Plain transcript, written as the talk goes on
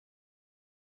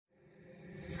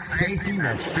Safety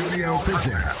Net Studio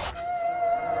presents.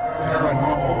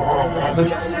 So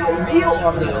just how real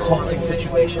are those haunting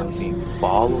situations?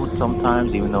 Followed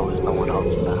sometimes, even though there's no one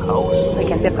else in the house. I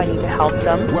guess if I need to help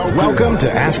them. Welcome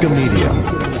to Ask a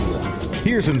Medium.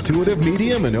 Here's intuitive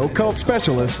medium and occult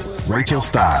specialist, Rachel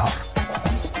Stiles.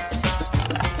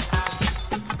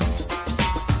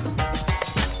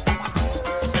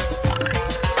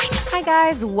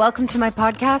 Hi guys, welcome to my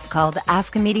podcast called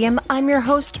Ask a Medium. I'm your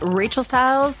host, Rachel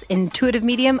Stiles, intuitive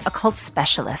medium, occult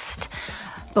specialist.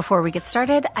 Before we get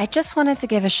started, I just wanted to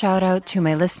give a shout out to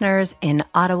my listeners in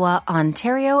Ottawa,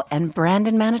 Ontario, and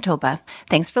Brandon, Manitoba.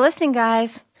 Thanks for listening,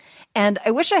 guys. And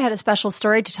I wish I had a special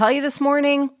story to tell you this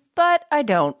morning, but I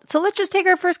don't. So let's just take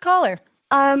our first caller.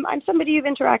 I'm somebody you've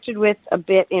interacted with a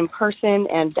bit in person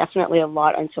and definitely a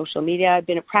lot on social media. I've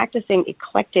been a practicing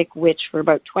eclectic witch for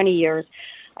about 20 years.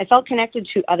 I felt connected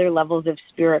to other levels of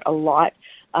spirit a lot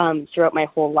throughout my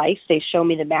whole life. They show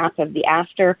me the map of the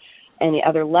after and the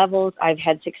other levels. I've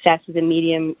had success as a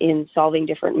medium in solving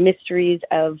different mysteries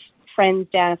of friends'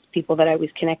 deaths, people that I was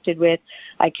connected with.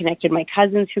 I connected my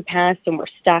cousins who passed and were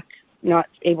stuck, not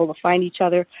able to find each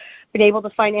other. Been able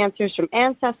to find answers from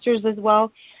ancestors as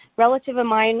well. Relative of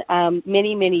mine,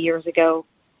 many, many years ago,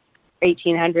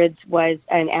 1800s, was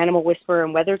an animal whisperer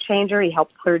and weather changer. He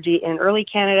helped clergy in early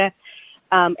Canada.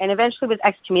 And eventually was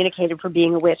excommunicated for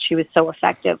being a witch. She was so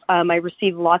effective. I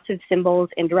received lots of symbols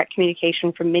and direct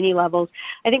communication from many levels.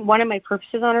 I think one of my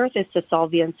purposes on Earth is to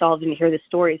solve the unsolved and hear the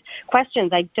stories.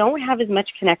 Questions, I don't have as much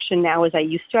connection now as I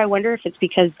used to. I wonder if it's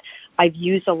because I've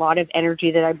used a lot of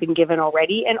energy that I've been given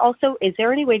already. And also, is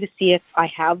there any way to see if I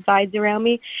have guides around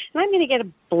me? And I'm going to get a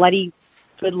bloody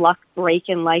good luck break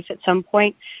in life at some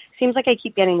point. Seems like I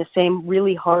keep getting the same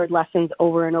really hard lessons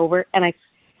over and over. And I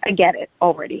get it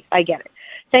already. I get it.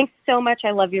 Thanks so much.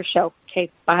 I love your show. Okay,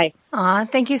 bye.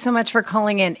 Thank you so much for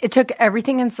calling in. It took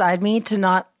everything inside me to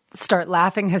not start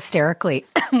laughing hysterically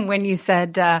when you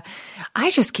said,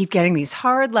 I just keep getting these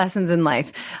hard lessons in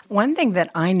life. One thing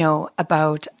that I know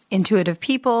about intuitive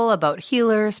people, about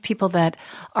healers, people that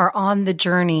are on the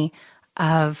journey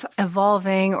of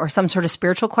evolving or some sort of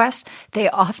spiritual quest, they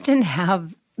often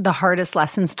have the hardest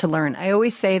lessons to learn. I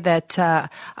always say that I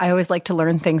always like to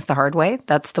learn things the hard way.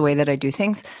 That's the way that I do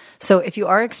things. So if you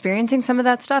are experiencing some of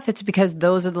that stuff, it's because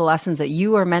those are the lessons that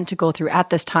you are meant to go through at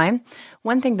this time.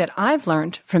 One thing that I've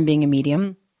learned from being a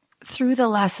medium, through the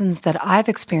lessons that I've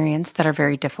experienced that are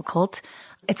very difficult,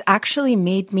 it's actually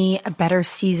made me a better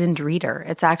seasoned reader.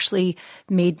 It's actually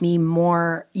made me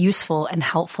more useful and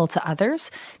helpful to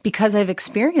others because I've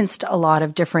experienced a lot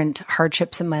of different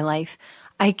hardships in my life.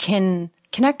 I can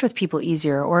connect with people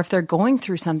easier, or if they're going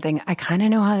through something, I kind of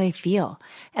know how they feel.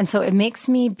 And so it makes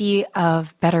me be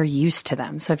of better use to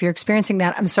them. So if you're experiencing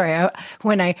that, I'm sorry,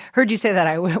 when I heard you say that,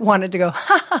 I wanted to go,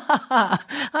 ha, ha, ha,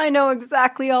 ha, I know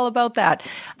exactly all about that.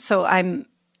 So I'm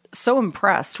so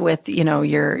impressed with,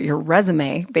 your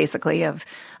resume, basically, of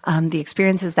the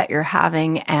experiences that you're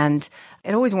having. And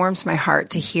it always warms my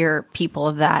heart to hear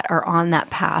people that are on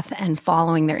that path and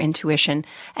following their intuition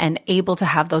and able to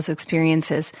have those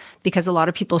experiences, because a lot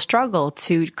of people struggle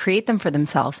to create them for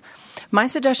themselves. My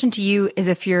suggestion to you is,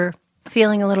 if you're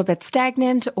feeling a little bit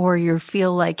stagnant, or you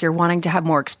feel like you're wanting to have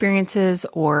more experiences,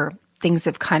 or things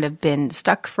have kind of been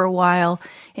stuck for a while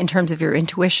in terms of your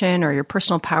intuition or your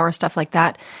personal power, stuff like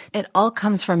that, it all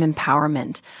comes from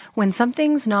empowerment. When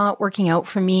something's not working out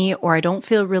for me, or I don't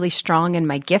feel really strong in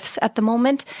my gifts at the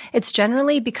moment, it's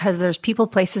generally because there's people,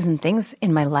 places, and things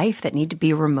in my life that need to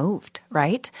be removed,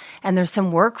 right? And there's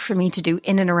some work for me to do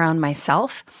in and around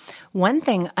myself. One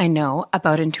thing I know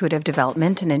about intuitive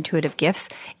development and intuitive gifts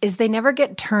is they never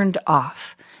get turned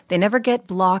off. They never get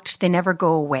blocked. They never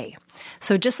go away.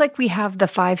 So just like we have the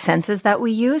 5 senses that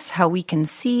we use, how we can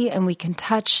see and we can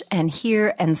touch and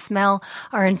hear and smell,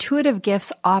 our intuitive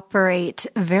gifts operate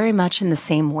very much in the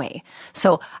same way.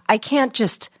 So I can't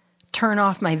just turn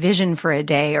off my vision for a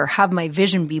day or have my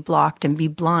vision be blocked and be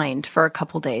blind for a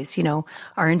couple days.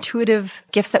 Our intuitive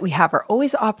gifts that we have are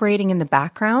always operating in the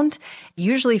background.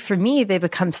 Usually for me, they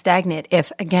become stagnant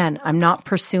if, again, I'm not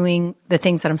pursuing the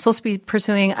things that I'm supposed to be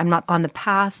pursuing. I'm not on the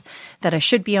path that I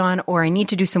should be on, or I need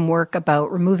to do some work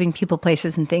about removing people,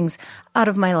 places, and things out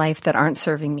of my life that aren't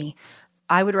serving me.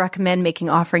 I would recommend making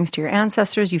offerings to your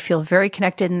ancestors. You feel very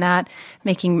connected in that,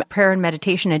 making prayer and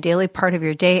meditation a daily part of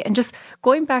your day, and just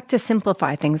going back to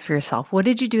simplify things for yourself. What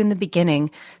did you do in the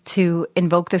beginning to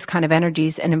invoke this kind of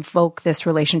energies and invoke this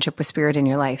relationship with spirit in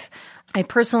your life? I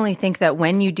personally think that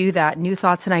when you do that, new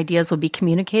thoughts and ideas will be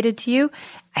communicated to you.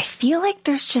 I feel like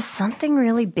there's just something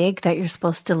really big that you're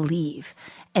supposed to leave.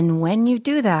 And when you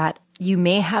do that, you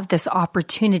may have this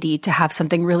opportunity to have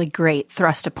something really great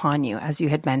thrust upon you, as you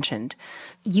had mentioned.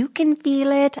 You can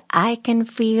feel it. I can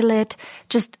feel it.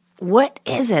 Just what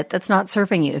is it that's not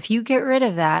serving you? If you get rid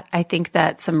of that, I think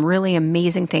that some really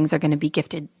amazing things are going to be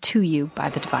gifted to you by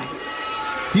the divine.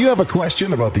 Do you have a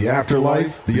question about the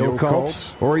afterlife, the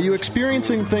occult, or are you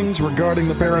experiencing things regarding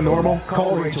the paranormal?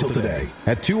 Call Rachel today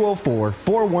at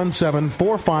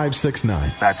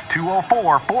 204-417-4569. That's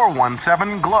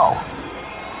 204-417-GLOW.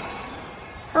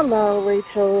 Hello,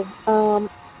 Rachel.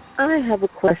 I have a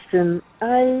question.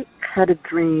 I had a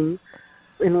dream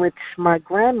in which my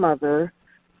grandmother,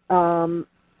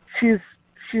 she's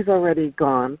already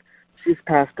gone. She's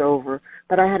passed over.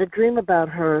 But I had a dream about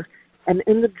her, and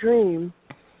in the dream,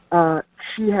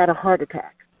 she had a heart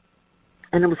attack,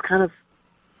 and it was kind of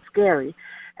scary.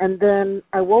 And then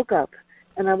I woke up,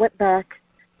 and I went back,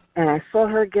 and I saw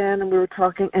her again, and we were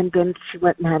talking, and then she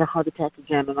went and had a heart attack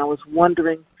again. And I was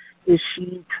wondering, is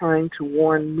she trying to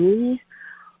warn me,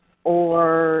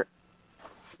 or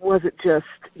was it just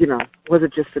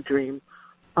a dream?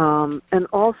 And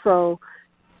also,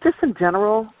 just in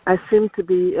general, I seem to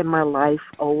be in my life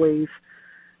always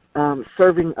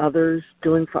serving others,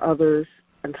 doing for others,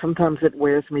 and sometimes it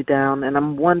wears me down. And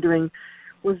I'm wondering,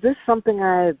 was this something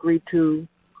I agreed to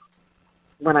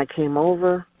when I came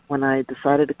over, when I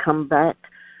decided to come back,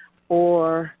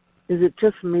 or is it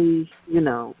just me,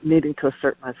 needing to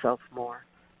assert myself more?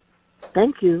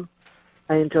 Thank you.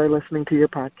 I enjoy listening to your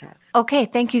podcast. Okay,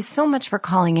 thank you so much for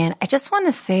calling in. I just want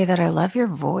to say that I love your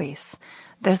voice.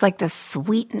 There's like this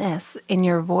sweetness in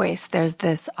your voice. There's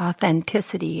this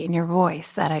authenticity in your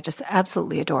voice that I just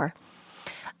absolutely adore.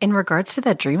 In regards to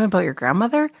that dream about your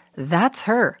grandmother, that's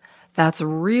her. That's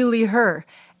really her.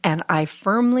 And I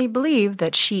firmly believe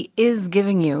that she is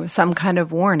giving you some kind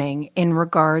of warning in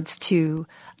regards to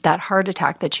that heart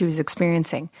attack that she was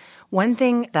experiencing. One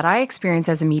thing that I experience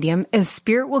as a medium is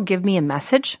spirit will give me a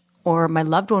message, or my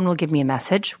loved one will give me a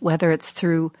message, whether it's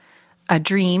through a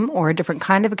dream or a different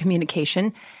kind of a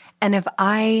communication. And if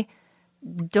I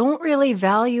don't really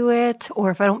value it, or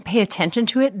if I don't pay attention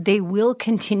to it, they will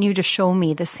continue to show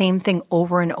me the same thing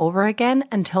over and over again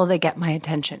until they get my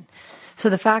attention.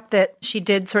 So the fact that she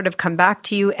did sort of come back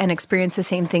to you and experience the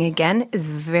same thing again is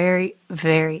very,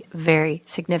 very, very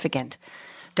significant.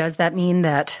 Does that mean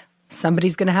that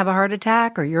somebody's going to have a heart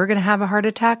attack or you're going to have a heart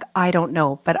attack? I don't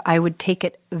know, but I would take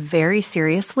it very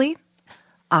seriously.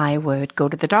 I would go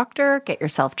to the doctor, get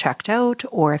yourself checked out,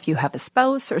 or if you have a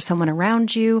spouse or someone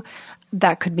around you,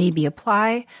 that could maybe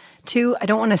apply to. I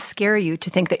don't want to scare you to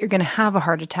think that you're going to have a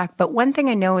heart attack, but one thing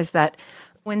I know is that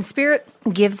when spirit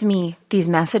gives me these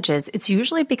messages, it's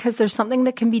usually because there's something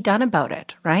that can be done about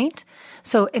it, right?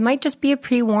 So it might just be a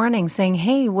pre-warning saying,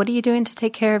 hey, what are you doing to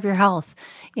take care of your health?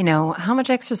 How much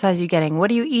exercise are you getting?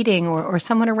 What are you eating? Or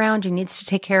someone around you needs to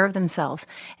take care of themselves.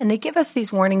 And they give us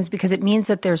these warnings because it means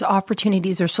that there's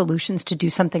opportunities or solutions to do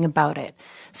something about it.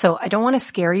 So I don't want to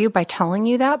scare you by telling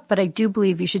you that, but I do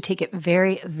believe you should take it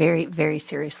very, very, very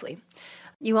seriously.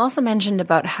 You also mentioned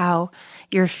about how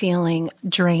you're feeling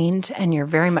drained and you're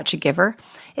very much a giver.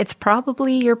 It's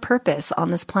probably your purpose on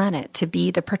this planet to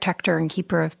be the protector and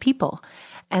keeper of people.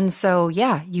 And so,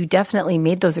 yeah, you definitely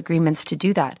made those agreements to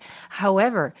do that.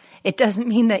 However, it doesn't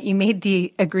mean that you made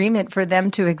the agreement for them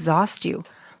to exhaust you.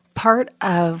 Part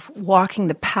of walking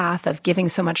the path of giving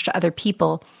so much to other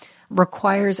people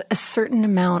requires a certain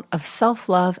amount of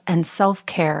self-love and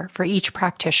self-care for each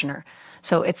practitioner.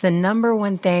 So it's the number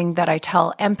one thing that I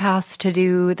tell empaths to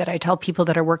do, that I tell people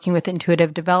that are working with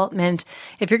intuitive development.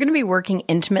 If you're going to be working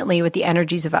intimately with the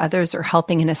energies of others or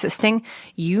helping and assisting,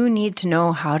 you need to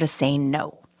know how to say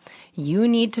no. You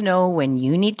need to know when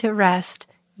you need to rest.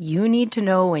 You need to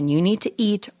know when you need to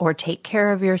eat or take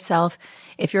care of yourself.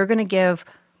 If you're not going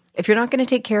to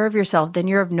take care of yourself, then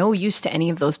you're of no use to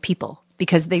any of those people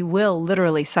because they will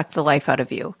literally suck the life out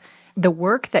of you. The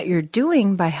work that you're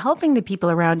doing by helping the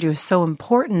people around you is so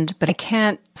important, but I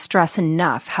can't stress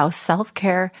enough how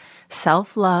self-care,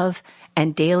 self-love,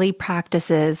 and daily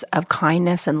practices of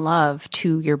kindness and love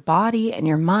to your body and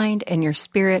your mind and your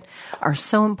spirit are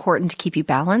so important to keep you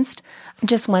balanced.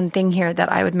 Just one thing here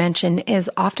that I would mention is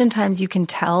oftentimes you can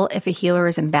tell if a healer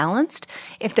is imbalanced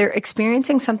if they're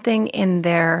experiencing something in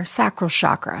their sacral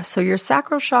chakra. So your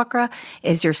sacral chakra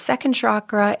is your second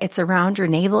chakra. It's around your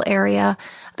navel area.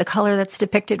 The color that's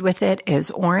depicted with it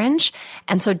is orange.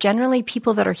 And so generally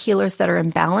people that are healers that are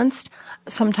imbalanced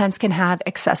sometimes can have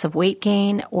excessive weight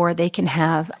gain, or they can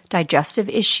have digestive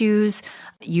issues,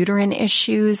 uterine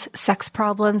issues, sex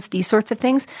problems, these sorts of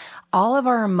things. all of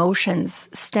our emotions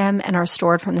stem and are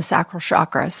stored from the sacral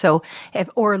chakra. So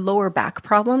or lower back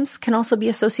problems can also be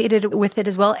associated with it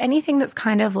as well. Anything that's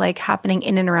kind of like happening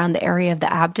in and around the area of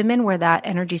the abdomen where that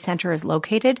energy center is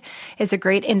located is a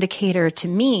great indicator to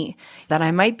me that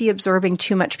I might be absorbing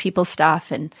too much people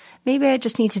stuff, and maybe I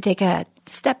just need to take a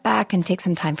step back and take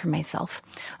some time for myself.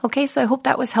 Okay, so I hope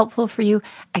that was helpful for you.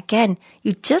 Again,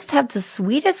 you just have the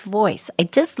sweetest voice. I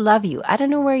just love you. I don't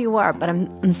know where you are, but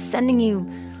I'm sending you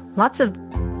lots of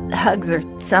hugs or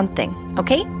something,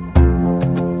 okay?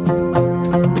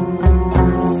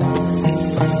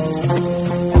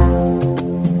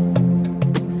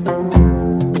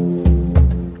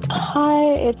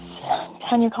 Hi, it's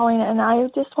Tanya calling, and I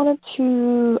just wanted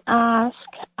to ask,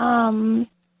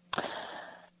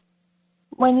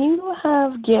 when you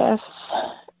have gifts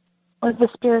with the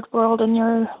spirit world and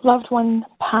your loved one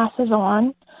passes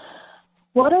on,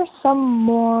 what are some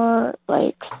more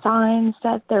like signs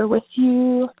that they're with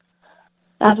you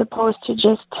as opposed to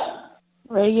just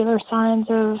regular signs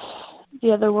of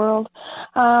the other world?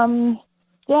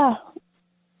 Yeah,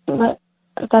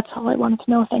 that's all I wanted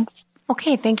to know. Thanks.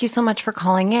 Okay, thank you so much for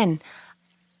calling in.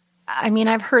 I mean,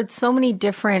 I've heard so many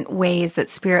different ways that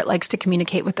spirit likes to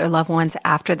communicate with their loved ones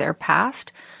after they're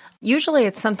passed. Usually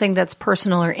it's something that's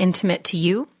personal or intimate to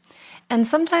you. And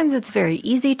sometimes it's very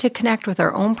easy to connect with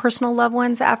our own personal loved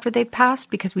ones after they've passed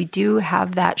because we do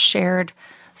have that shared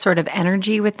sort of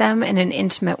energy with them in an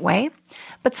intimate way.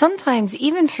 But sometimes,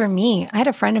 even for me, I had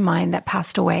a friend of mine that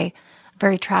passed away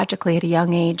very tragically at a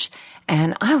young age,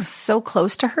 and I was so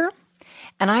close to her.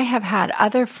 And I have had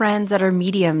other friends that are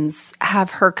mediums have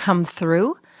her come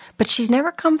through, but she's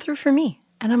never come through for me.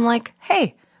 And I'm like,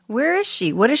 hey, where is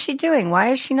she? What is she doing? Why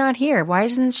is she not here? Why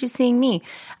isn't she seeing me?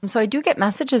 So I do get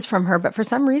messages from her, but for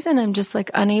some reason, I'm just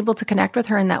like unable to connect with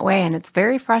her in that way. And it's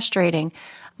very frustrating.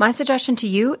 My suggestion to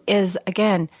you is,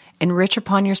 again, enrich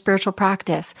upon your spiritual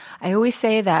practice. I always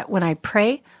say that when I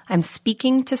pray, I'm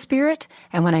speaking to spirit.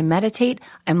 And when I meditate,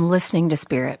 I'm listening to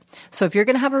spirit. So if you're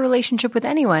going to have a relationship with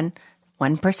anyone,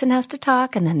 one person has to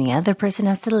talk and then the other person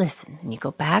has to listen. And you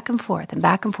go back and forth and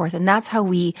back and forth. And that's how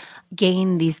we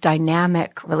gain these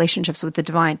dynamic relationships with the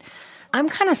divine. I'm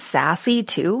kind of sassy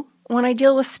too when I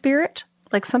deal with spirit.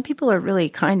 Like some people are really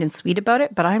kind and sweet about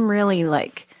it, but I'm really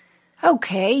like,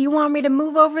 okay, you want me to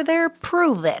move over there?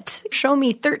 Prove it. Show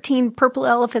me 13 purple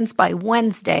elephants by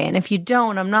Wednesday. And if you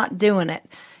don't, I'm not doing it.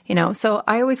 You know, so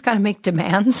I always kind of make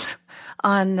demands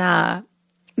on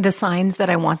the signs that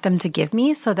I want them to give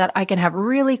me so that I can have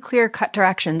really clear-cut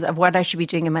directions of what I should be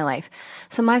doing in my life.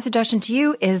 So my suggestion to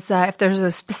you is if there's a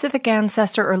specific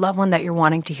ancestor or loved one that you're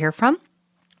wanting to hear from,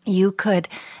 you could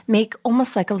make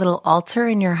almost like a little altar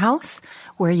in your house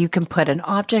where you can put an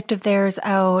object of theirs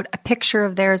out, a picture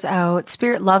of theirs out.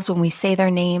 Spirit loves when we say their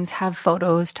names, have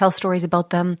photos, tell stories about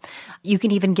them. You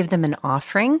can even give them an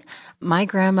offering. My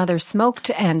grandmother smoked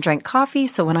and drank coffee,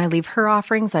 so when I leave her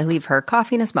offerings, I leave her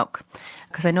coffee and a smoke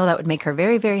because I know that would make her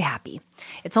very, very happy.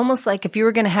 It's almost like if you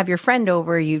were going to have your friend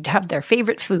over, you'd have their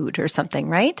favorite food or something,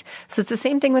 right? So it's the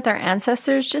same thing with our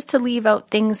ancestors, just to leave out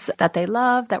things that they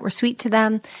love, that were sweet to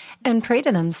them, and pray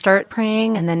to them. Start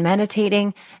praying and then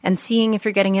meditating and seeing if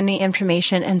you're getting any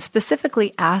information, and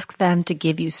specifically ask them to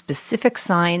give you specific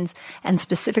signs and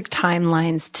specific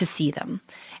timelines to see them.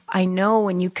 I know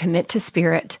when you commit to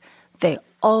spirit, they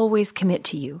always commit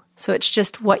to you. So it's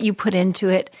just what you put into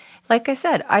it. Like I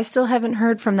said, I still haven't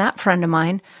heard from that friend of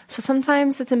mine. So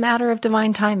sometimes it's a matter of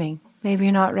divine timing. Maybe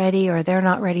you're not ready or they're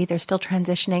not ready. They're still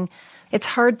transitioning. It's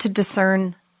hard to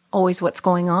discern always what's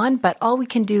going on, but all we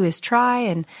can do is try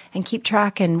and keep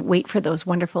track and wait for those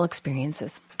wonderful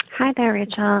experiences. Hi there,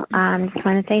 Rachel. Just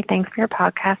want to say thanks for your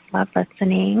podcast. Love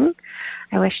listening.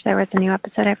 I wish there was a new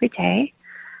episode every day.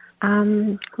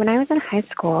 When I was in high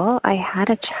school, I had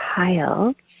a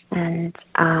child, and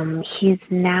he's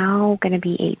now going to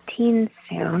be 18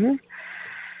 soon.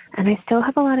 And I still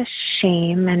have a lot of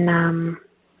shame and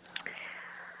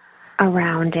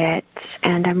around it,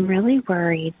 and I'm really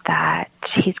worried that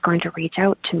he's going to reach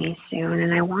out to me soon.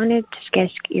 And I wanted to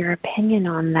get your opinion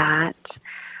on that,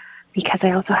 because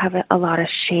I also have a lot of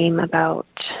shame about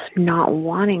not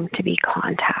wanting to be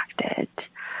contacted.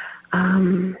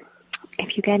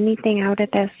 If you get anything out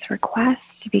of this request,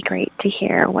 it'd be great to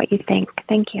hear what you think.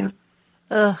 Thank you.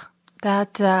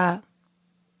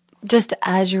 Just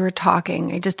as you were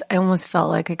talking, I almost felt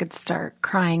like I could start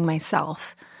crying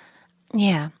myself.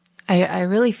 Yeah, I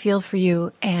really feel for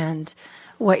you and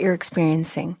what you're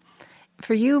experiencing.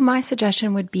 For you, my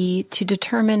suggestion would be to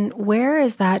determine where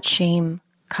is that shame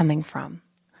coming from?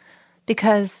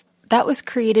 Because that was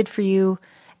created for you.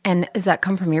 And does that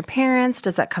come from your parents?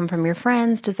 Does that come from your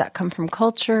friends? Does that come from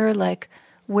culture? Like,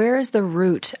 where is the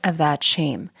root of that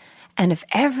shame? And if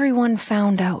everyone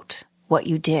found out what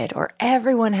you did, or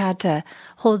everyone had to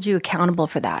hold you accountable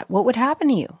for that, what would happen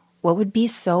to you? What would be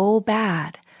so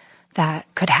bad that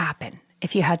could happen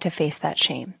if you had to face that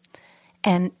shame?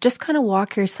 And just kind of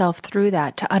walk yourself through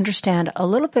that to understand a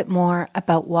little bit more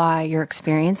about why you're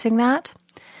experiencing that.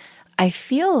 I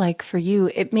feel like for you,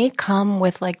 it may come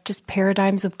with like just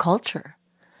paradigms of culture.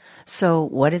 So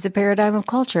what is a paradigm of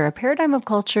culture? A paradigm of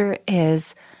culture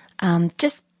is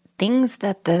just things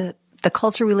that the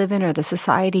culture we live in or the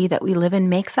society that we live in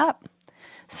makes up.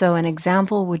 So an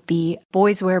example would be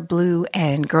boys wear blue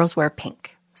and girls wear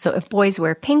pink. So if boys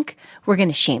wear pink, we're going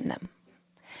to shame them.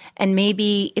 And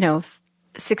maybe,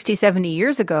 60, 70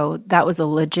 years ago, that was a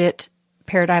legit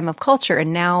paradigm of culture.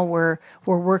 And now we're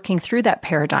working through that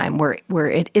paradigm where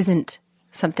it isn't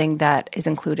something that is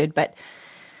included. But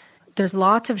there's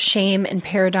lots of shame and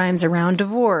paradigms around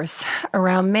divorce,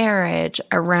 around marriage,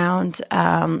 around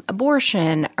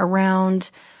abortion,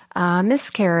 around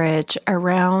miscarriage,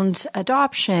 around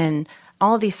adoption,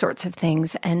 all these sorts of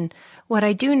things. And what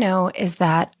I do know is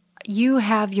that you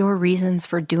have your reasons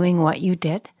for doing what you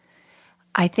did.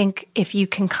 I think if you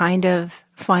can kind of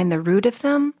find the root of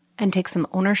them and take some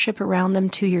ownership around them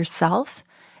to yourself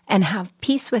and have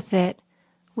peace with it,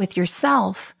 with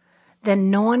yourself,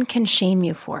 then no one can shame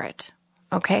you for it,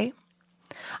 okay?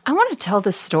 I want to tell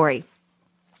this story.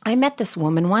 I met this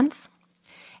woman once,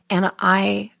 and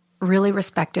I really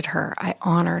respected her. I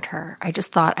honored her. I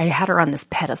just thought I had her on this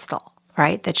pedestal,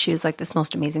 right? That she was like this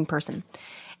most amazing person.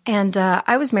 And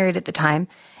I was married at the time.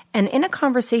 And in a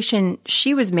conversation,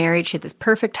 she was married. She had this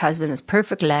perfect husband, this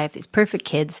perfect life, these perfect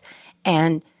kids.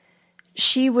 And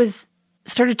she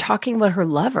started talking about her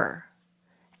lover.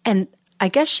 And I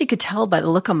guess she could tell by the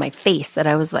look on my face that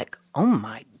I was like, oh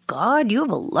my God, you have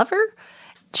a lover?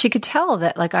 She could tell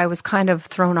that like I was kind of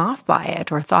thrown off by it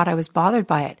or thought I was bothered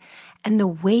by it. And the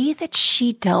way that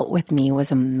she dealt with me was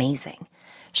amazing.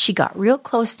 She got real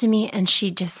close to me and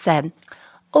she just said,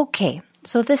 okay,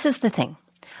 so this is the thing.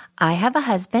 I have a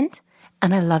husband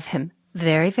and I love him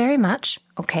very, very much,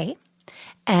 okay?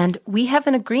 And we have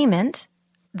an agreement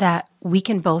that we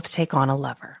can both take on a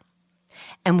lover.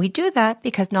 And we do that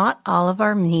because not all of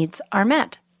our needs are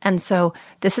met. And so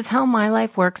this is how my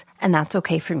life works and that's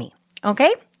okay for me,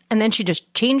 okay? And then she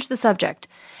just changed the subject.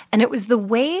 And it was the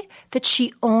way that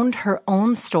she owned her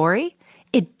own story.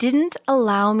 It didn't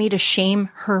allow me to shame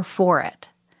her for it.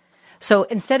 So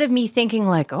instead of me thinking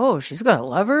like, oh, she's got a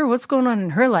lover, what's going on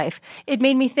in her life? It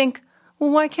made me think, well,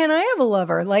 why can't I have a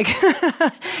lover? Like,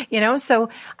 so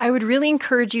I would really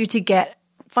encourage you to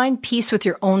find peace with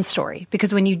your own story,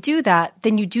 because when you do that,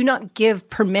 then you do not give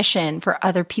permission for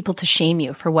other people to shame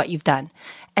you for what you've done.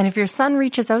 And if your son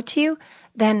reaches out to you,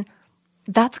 then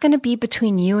that's going to be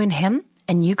between you and him,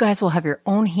 and you guys will have your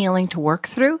own healing to work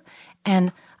through.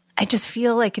 And I just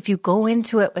feel like if you go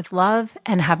into it with love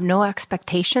and have no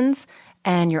expectations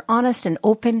and you're honest and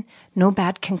open, no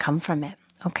bad can come from it,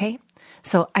 okay?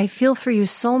 So I feel for you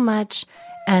so much,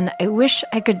 and I wish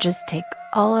I could just take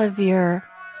all of your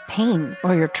pain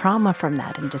or your trauma from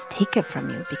that and just take it from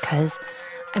you, because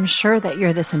I'm sure that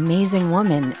you're this amazing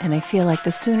woman, and I feel like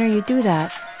the sooner you do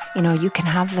that, you can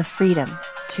have the freedom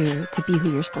to be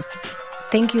who you're supposed to be.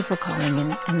 Thank you for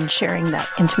calling and sharing that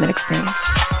intimate experience.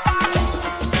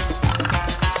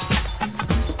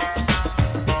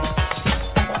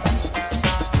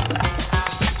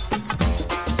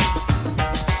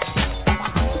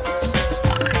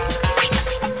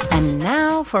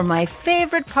 For my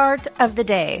favorite part of the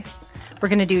day, we're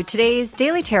going to do today's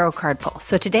daily tarot card pull.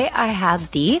 So today I had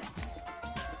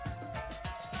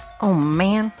oh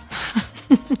man,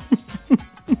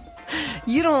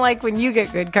 you don't like when you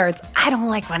get good cards. I don't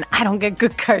like when I don't get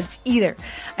good cards either.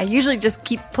 I usually just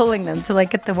keep pulling them till I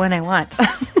get the one I want.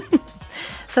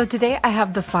 So today I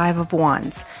have the Five of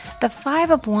Wands. The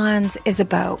Five of Wands is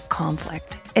about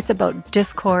conflict. It's about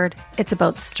discord. It's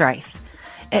about strife.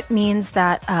 It means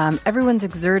that everyone's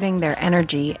exerting their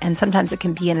energy, and sometimes it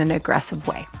can be in an aggressive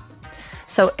way.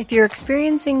 So if you're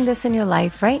experiencing this in your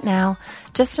life right now,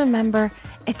 just remember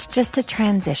it's just a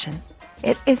transition.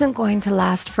 It isn't going to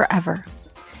last forever.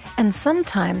 And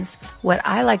sometimes what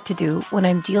I like to do when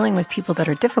I'm dealing with people that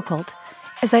are difficult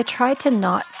is I try to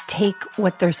not take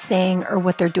what they're saying or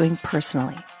what they're doing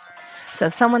personally. So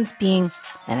if someone's being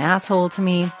an asshole to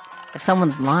me, if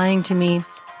someone's lying to me,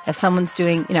 if someone's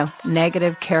doing,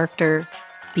 negative character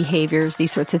behaviors,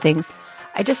 these sorts of things,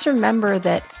 I just remember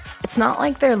that it's not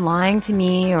like they're lying to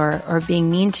me or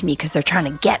being mean to me because they're trying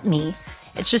to get me.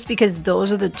 It's just because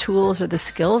those are the tools or the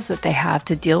skills that they have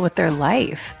to deal with their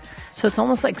life. So it's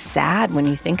almost like sad when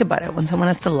you think about it, when someone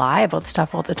has to lie about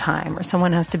stuff all the time or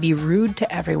someone has to be rude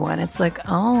to everyone. It's like,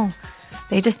 oh,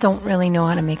 they just don't really know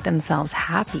how to make themselves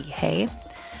happy, hey?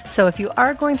 So if you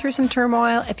are going through some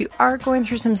turmoil, if you are going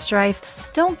through some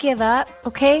strife, don't give up,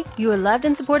 okay? You are loved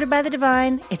and supported by the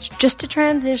divine. It's just a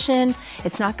transition.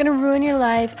 It's not going to ruin your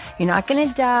life. You're not going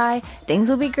to die. Things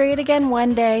will be great again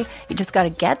one day. You just got to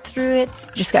get through it.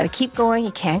 You just got to keep going.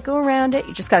 You can't go around it.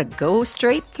 You just got to go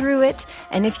straight through it.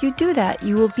 And if you do that,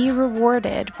 you will be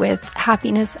rewarded with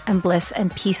happiness and bliss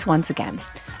and peace once again.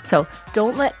 So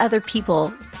don't let other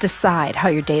people decide how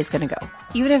your day is going to go.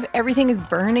 Even if everything is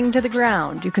burning to the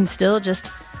ground, you can still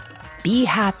just be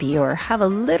happy or have a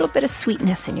little bit of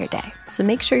sweetness in your day. So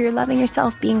make sure you're loving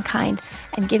yourself, being kind,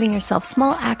 and giving yourself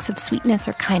small acts of sweetness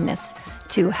or kindness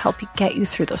to help you get you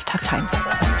through those tough times.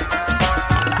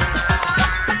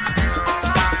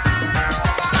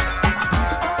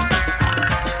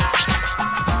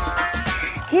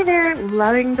 Hey there,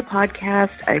 loving the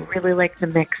podcast. I really like the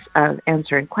mix of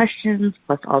answering questions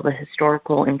plus all the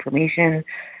historical information.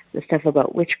 The stuff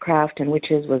about witchcraft and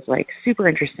witches was super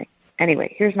interesting.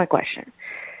 Anyway, here's my question.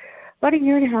 About a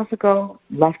year and a half ago,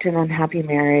 left an unhappy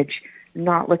marriage,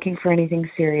 not looking for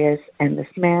anything serious, and this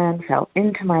man fell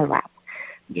into my lap.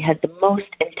 We had the most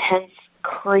intense,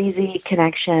 crazy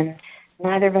connection.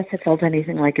 Neither of us had felt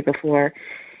anything like it before,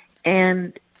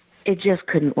 and it just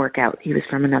couldn't work out. He was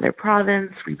from another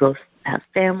province. We both have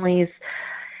families.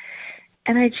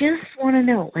 And I just want to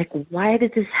know, why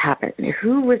did this happen?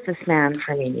 Who was this man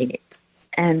for me?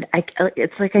 And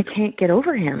it's like I can't get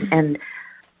over him. And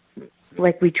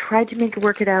we tried to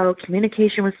work it out.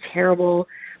 Communication was terrible.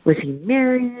 Was he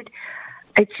married?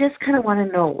 I just kind of want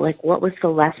to know, what was the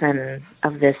lesson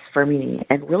of this for me?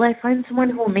 And will I find someone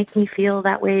who will make me feel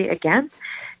that way again?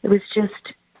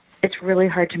 It's really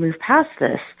hard to move past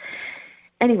this.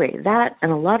 Anyway, that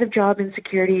and a lot of job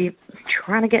insecurity,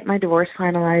 trying to get my divorce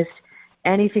finalized.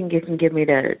 Anything you can give me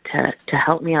to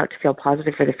help me out to feel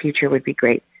positive for the future would be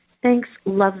great. Thanks.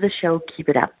 Love the show. Keep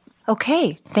it up.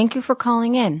 Okay. Thank you for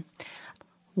calling in.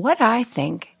 What I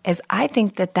think is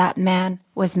that man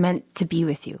was meant to be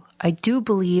with you. I do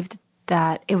believe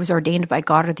that it was ordained by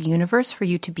God or the universe for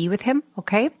you to be with him,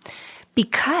 okay?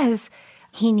 Because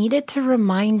he needed to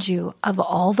remind you of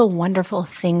all the wonderful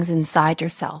things inside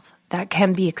yourself that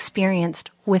can be experienced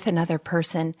with another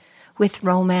person, with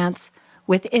romance,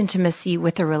 with intimacy,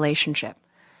 with a relationship.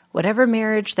 Whatever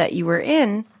marriage that you were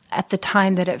in at the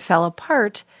time that it fell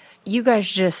apart, you guys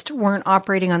just weren't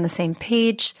operating on the same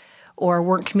page or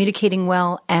weren't communicating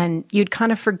well, and you'd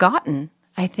kind of forgotten,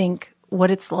 I think,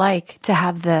 what it's like to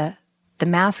have the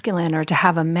masculine or to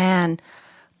have a man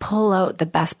pull out the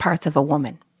best parts of a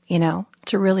woman,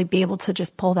 to really be able to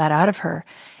just pull that out of her.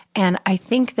 And I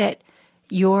think that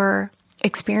your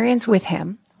experience with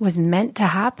him was meant to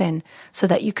happen so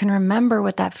that you can remember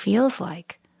what that feels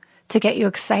like, to get you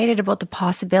excited about the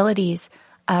possibilities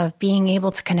of being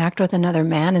able to connect with another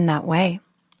man in that way.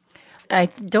 I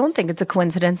don't think it's a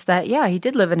coincidence that, he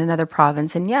did live in another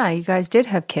province and you guys did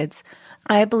have kids.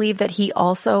 I believe that he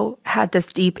also had this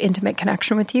deep, intimate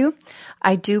connection with you.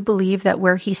 I do believe that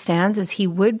where he stands is he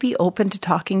would be open to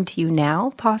talking to you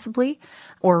now, possibly,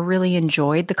 or really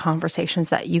enjoyed the conversations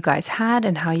that you guys had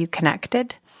and how you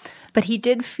connected. But he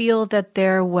did feel that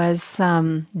there was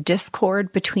some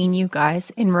discord between you guys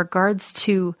in regards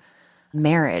to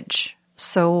marriage.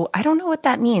 So I don't know what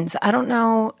that means. I don't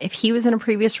know if he was in a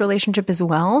previous relationship as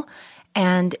well,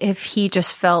 and if he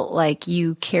just felt like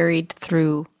you carried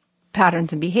through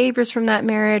patterns and behaviors from that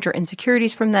marriage or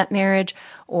insecurities from that marriage,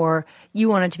 or you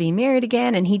wanted to be married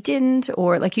again and he didn't,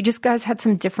 or you just guys had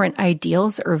some different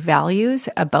ideals or values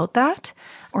about that.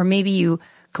 Or maybe you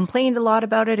complained a lot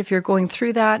about it if you're going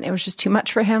through that and it was just too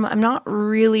much for him. I'm not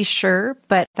really sure,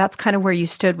 but that's kind of where you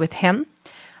stood with him.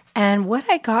 And what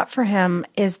I got for him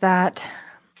is that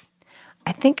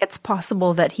I think it's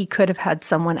possible that he could have had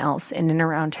someone else in and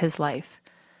around his life.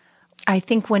 I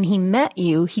think when he met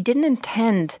you, he didn't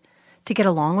intend to get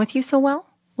along with you so well.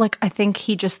 I think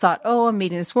he just thought, I'm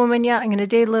meeting this woman. I'm going to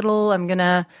date a little. I'm going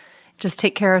to just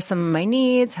take care of some of my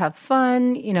needs, have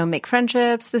fun, make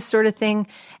friendships, this sort of thing.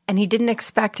 And he didn't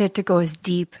expect it to go as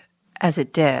deep as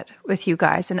it did with you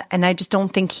guys. And I just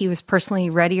don't think he was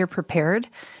personally ready or prepared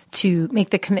to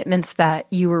make the commitments that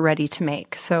you were ready to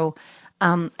make. So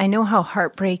I know how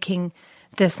heartbreaking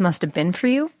this must have been for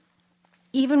you.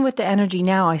 Even with the energy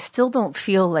now, I still don't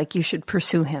feel like you should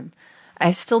pursue him.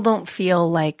 I still don't feel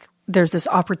like there's this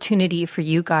opportunity for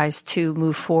you guys to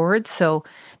move forward. So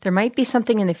there might be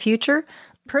something in the future.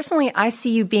 Personally, I see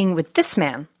you being with this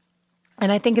man,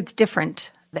 and I think it's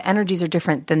different. The energies are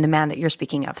different than the man that you're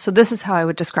speaking of. So this is how I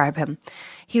would describe him.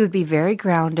 He would be very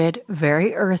grounded,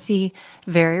 very earthy,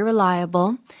 very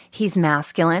reliable. He's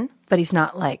masculine, but he's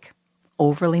not like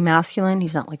overly masculine.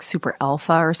 He's not like super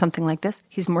alpha or something like this.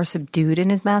 He's more subdued in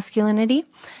his masculinity.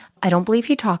 I don't believe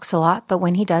he talks a lot, but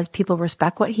when he does, people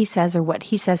respect what he says or what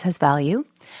he says has value.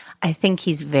 I think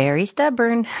he's very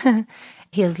stubborn.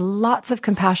 He has lots of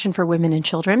compassion for women and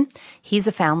children. He's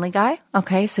a family guy,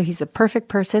 okay? So he's the perfect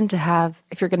person to have,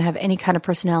 if you're going to have any kind of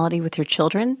personality with your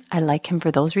children. I like him for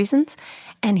those reasons.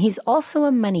 And he's also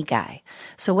a money guy.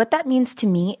 So what that means to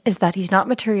me is that he's not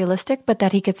materialistic, but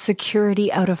that he gets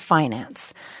security out of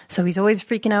finance. So he's always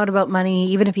freaking out about money.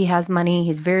 Even if he has money,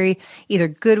 he's very either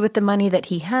good with the money that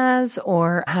he has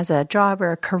or has a job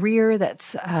or a career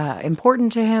that's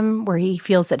important to him where he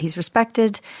feels that he's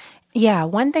respected. Yeah,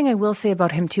 one thing I will say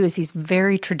about him too is he's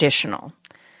very traditional.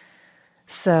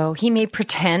 So he may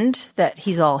pretend that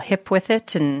he's all hip with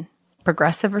it and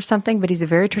progressive or something, but he's a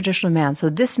very traditional man. So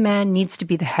this man needs to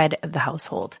be the head of the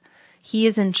household. He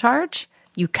is in charge.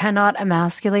 You cannot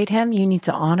emasculate him. You need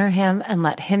to honor him and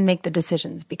let him make the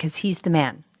decisions because he's the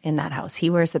man in that house. He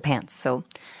wears the pants. So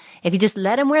if you just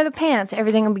let him wear the pants,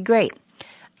 everything will be great.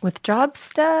 With job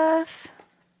stuff,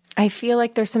 I feel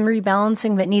like there's some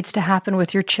rebalancing that needs to happen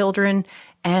with your children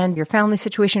and your family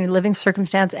situation, your living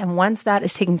circumstance. And once that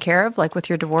is taken care of, like with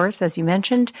your divorce, as you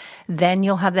mentioned, then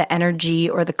you'll have the energy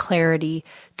or the clarity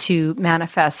to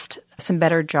manifest some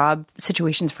better job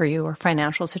situations for you or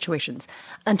financial situations.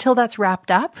 Until that's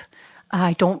wrapped up,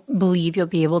 I don't believe you'll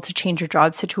be able to change your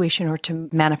job situation or to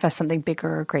manifest something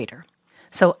bigger or greater.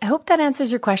 So I hope that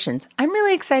answers your questions. I'm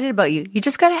really excited about you. You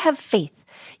just got to have faith.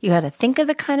 You got to think of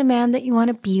the kind of man that you want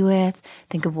to be with,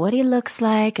 think of what he looks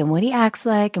like and what he acts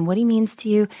like and what he means to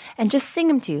you, and just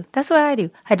sing him to you. That's what I do.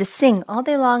 I just sing all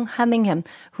day long, humming him.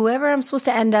 Whoever I'm supposed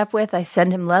to end up with, I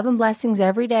send him love and blessings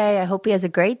every day. I hope he has a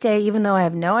great day, even though I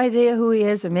have no idea who he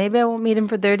is, or maybe I won't meet him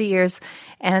for 30 years.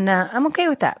 And I'm okay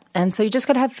with that. And so you just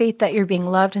got to have faith that you're being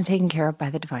loved and taken care of by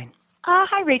the divine.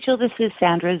 Hi, Rachel. This is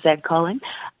Sandra Zed calling.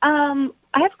 I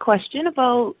have a question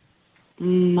about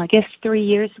I guess 3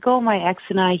 years ago, my ex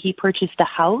and I, he purchased a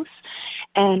house.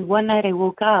 And one night I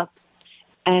woke up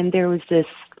and there was this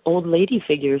old lady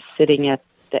figure sitting at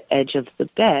the edge of the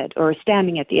bed or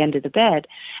standing at the end of the bed.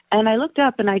 And I looked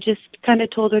up and I just kind of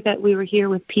told her that we were here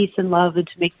with peace and love and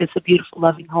to make this a beautiful,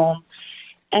 loving home.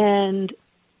 And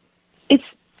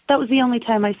that was the only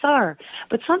time I saw her.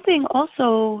 But something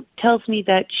also tells me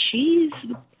that she's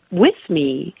with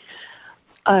me,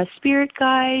 a spirit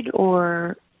guide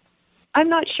or I'm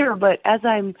not sure, but as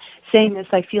I'm saying this,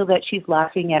 I feel that she's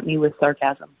laughing at me with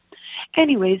sarcasm.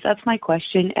 Anyways, that's my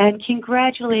question. And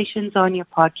congratulations on your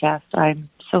podcast. I'm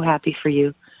so happy for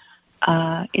you.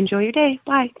 Enjoy your day.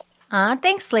 Bye.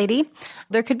 Thanks, lady.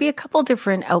 There could be a couple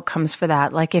different outcomes for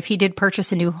that. Like if he did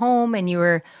purchase a new home and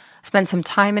you spent some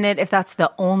time in it, if that's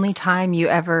the only time you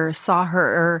ever saw her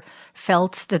or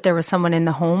felt that there was someone in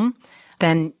the home,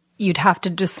 then you'd have to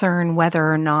discern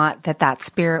whether or not that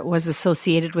spirit was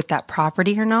associated with that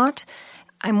property or not.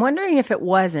 I'm wondering if it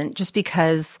wasn't, just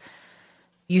because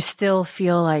you still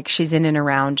feel like she's in and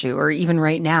around you, or even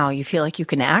right now, you feel like you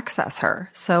can access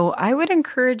her. So I would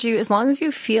encourage you, as long as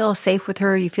you feel safe with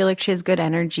her, you feel like she has good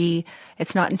energy,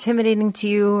 it's not intimidating to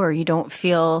you, or you don't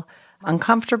feel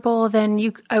uncomfortable,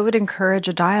 then I would encourage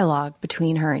a dialogue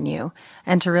between her and you,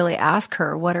 and to really ask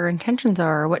her what her intentions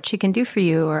are, or what she can do for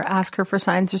you, or ask her for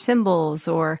signs or symbols,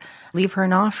 or leave her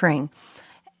an offering.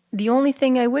 The only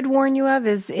thing I would warn you of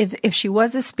is if she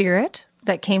was a spirit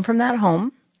that came from that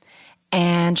home,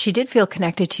 and she did feel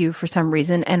connected to you for some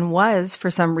reason, and was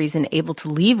for some reason able to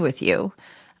leave with you,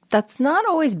 that's not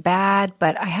always bad,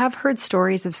 but I have heard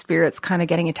stories of spirits kind of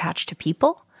getting attached to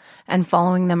people and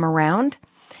following them around.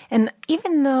 And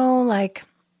even though,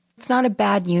 it's not a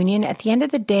bad union, at the end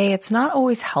of the day, it's not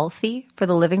always healthy for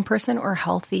the living person or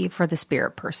healthy for the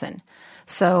spirit person.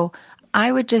 So I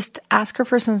would just ask her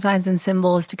for some signs and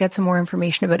symbols to get some more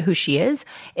information about who she is.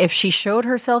 If she showed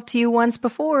herself to you once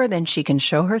before, then she can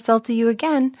show herself to you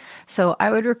again. So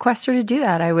I would request her to do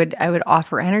that. I would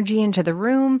offer energy into the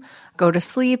room, go to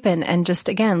sleep, and just,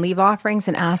 again, leave offerings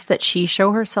and ask that she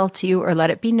show herself to you, or let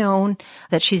it be known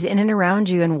that she's in and around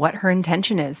you and what her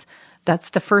intention is. That's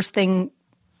the first thing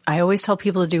I always tell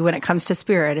people to do when it comes to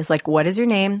spirit is what is your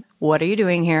name? What are you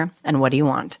doing here? And what do you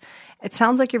want? It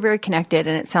sounds like you're very connected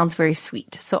and it sounds very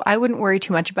sweet. So I wouldn't worry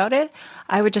too much about it.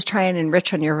 I would just try and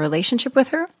enrich on your relationship with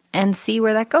her and see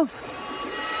where that goes.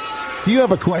 Do you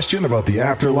have a question about the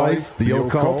afterlife, the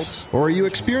occult, or are you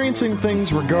experiencing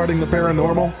things regarding the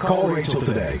paranormal? Call Rachel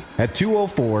today at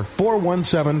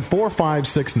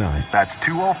 204-417-4569. That's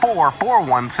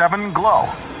 204-417-GLOW.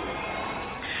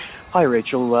 Hi,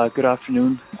 Rachel. Good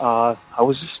afternoon. I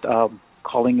was just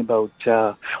calling about,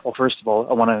 well, first of all,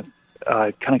 I want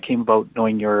to kind of came about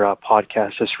knowing your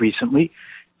podcast just recently,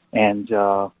 and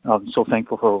I'm so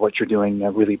thankful for what you're doing. I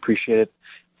really appreciate it.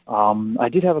 I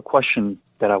did have a question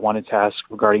that I wanted to ask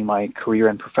regarding my career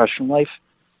and professional life.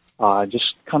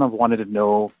 Just kind of wanted to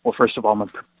know, well, first of all, I'm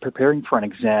preparing for an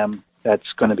exam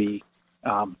that's going to be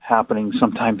happening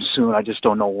sometime soon. I just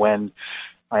don't know when.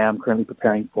 I am currently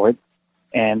preparing for it.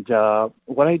 And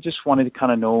what I just wanted to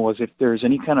kind of know was if there's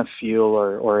any kind of feel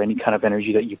or any kind of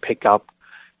energy that you pick up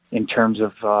in terms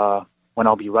of when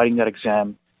I'll be writing that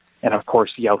exam and, of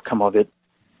course, the outcome of it.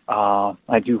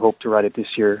 I do hope to write it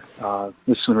this year,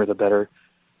 the sooner the better.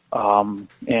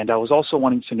 And I was also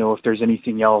wanting to know if there's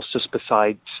anything else just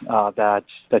besides that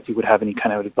you would have any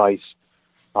kind of advice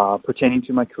pertaining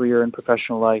to my career and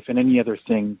professional life and any other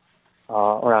thing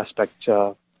or aspect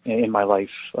in my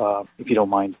life. If you don't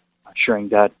mind sharing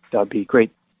that, that'd be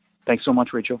great. Thanks so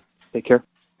much, Rachel. Take care.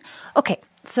 Okay,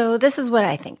 so this is what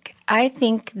I think. I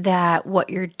think that what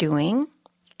you're doing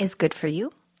is good for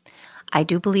you. I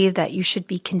do believe that you should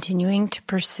be continuing to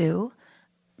pursue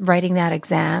writing that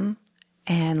exam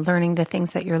and learning the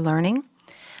things that you're learning.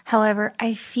 However,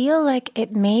 I feel like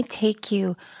it may take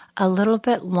you a little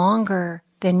bit longer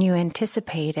than you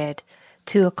anticipated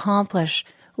to accomplish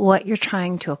what you're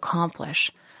trying to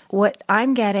accomplish. What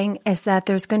I'm getting is that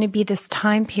there's going to be this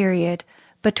time period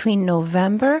between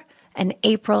November and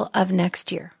April of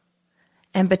next year.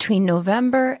 And between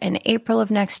November and April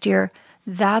of next year,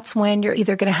 that's when you're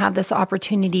either going to have this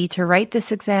opportunity to write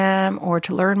this exam or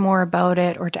to learn more about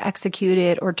it or to execute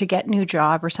it or to get a new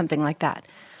job or something like that.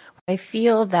 I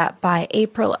feel that by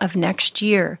April of next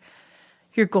year,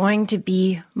 you're going to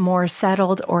be more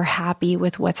settled or happy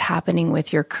with what's happening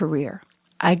with your career.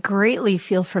 I greatly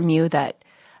feel from you that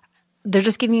they're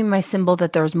just giving you my symbol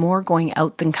that there's more going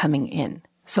out than coming in.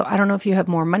 So I don't know if you have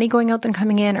more money going out than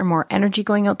coming in or more energy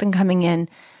going out than coming in,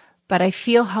 but I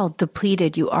feel how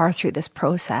depleted you are through this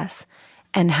process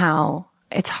and how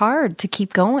it's hard to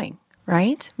keep going,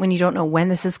 right? When you don't know when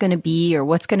this is going to be or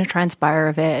what's going to transpire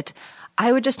of it.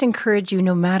 I would just encourage you,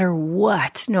 no matter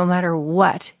what,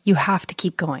 you have to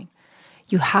keep going.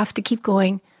 You have to keep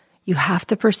going. You have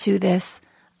to pursue this.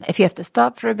 If you have to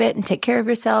stop for a bit and take care of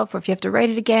yourself, or if you have to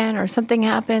write it again, or something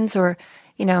happens, or,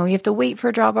 you have to wait for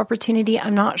a job opportunity,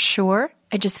 I'm not sure.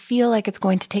 I just feel like it's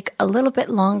going to take a little bit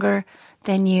longer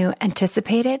than you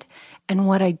anticipated. And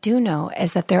what I do know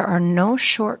is that there are no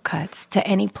shortcuts to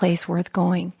any place worth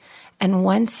going. And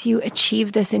once you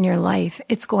achieve this in your life,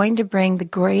 it's going to bring the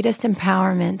greatest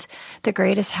empowerment, the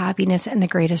greatest happiness, and the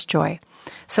greatest joy.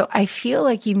 So I feel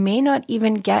like you may not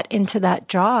even get into that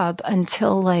job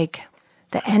until like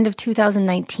the end of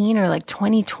 2019 or like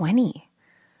 2020,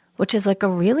 which is like a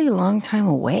really long time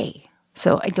away.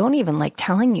 So I don't even like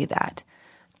telling you that.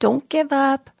 Don't give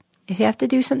up. If you have to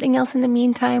do something else in the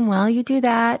meantime, while you do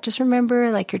that, just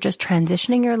remember like you're just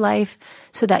transitioning your life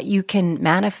so that you can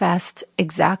manifest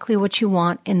exactly what you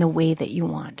want in the way that you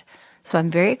want. So I'm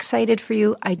very excited for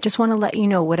you. I just want to let you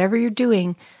know whatever you're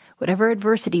doing, whatever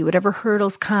adversity, whatever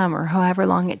hurdles come or however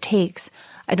long it takes,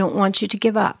 I don't want you to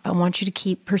give up. I want you to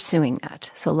keep pursuing that.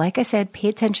 So like I said, pay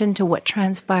attention to what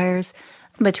transpires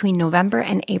between November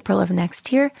and April of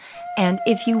next year. And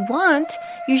if you want,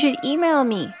 you should email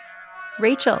me,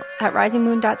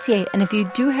 Rachel@risingmoon.ca. And if you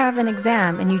do have an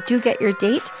exam and you do get your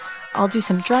date, I'll do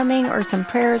some drumming or some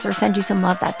prayers or send you some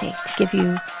love that day to give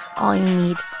you all you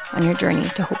need on your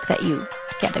journey to hope that you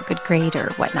get a good grade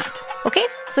or whatnot. Okay?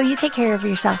 So you take care of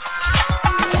yourself.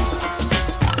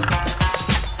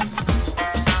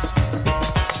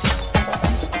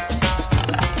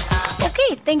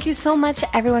 Thank you so much,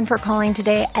 everyone, for calling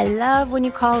today. I love when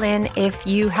you call in. If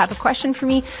you have a question for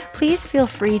me, please feel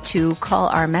free to call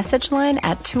our message line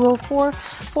at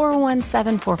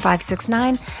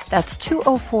 204-417-4569. That's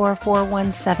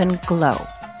 204-417-GLOW.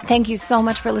 Thank you so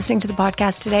much for listening to the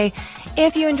podcast today.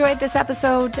 If you enjoyed this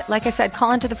episode, like I said,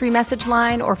 call into the free message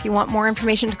line, or if you want more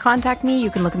information to contact me, you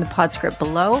can look in the pod script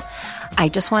below. I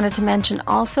just wanted to mention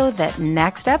also that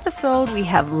next episode, we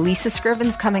have Lisa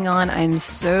Scrivens coming on. I'm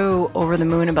so over the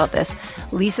moon about this.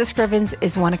 Lisa Scrivens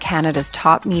is one of Canada's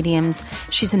top mediums.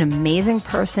 She's an amazing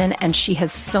person, and she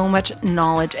has so much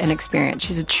knowledge and experience.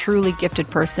 She's a truly gifted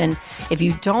person. If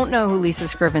you don't know who Lisa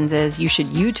Scrivens is, you should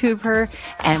YouTube her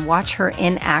and watch her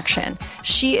in action.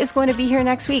 She is going to be here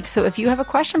next week. So if you have a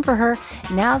question for her,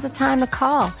 now's the time to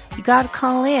call. You got to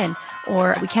call in.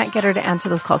 or we can't get her to answer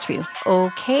those calls for you.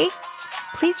 Okay?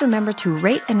 Please remember to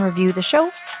rate and review the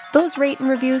show. Those rate and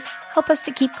reviews help us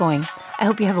to keep going. I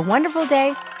hope you have a wonderful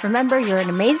day. Remember, you're an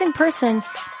amazing person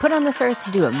put on this earth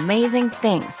to do amazing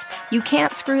things. You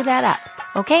can't screw that up.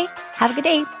 Okay? Have a good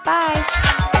day. Bye.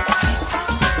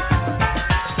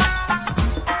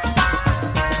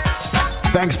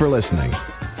 Thanks for listening.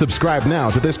 Subscribe now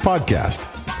to this podcast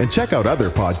and check out other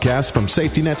podcasts from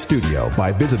Safety Net Studio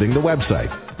by visiting the website,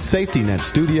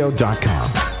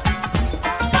 safetynetstudio.com.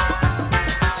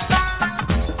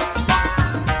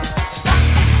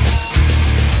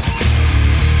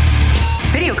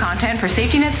 Video content for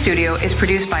Safety Net Studio is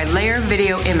produced by Layer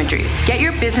Video Imagery. Get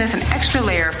your business an extra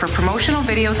layer for promotional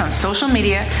videos on social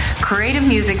media, creative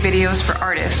music videos for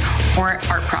artists, or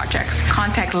art projects.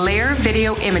 Contact Layer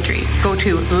Video Imagery. Go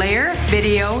to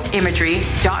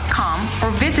layervideoimagery.com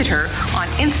or visit her on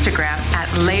Instagram at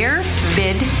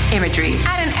layervidimagery.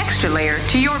 Add an extra layer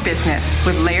to your business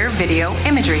with Layer Video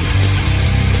Imagery.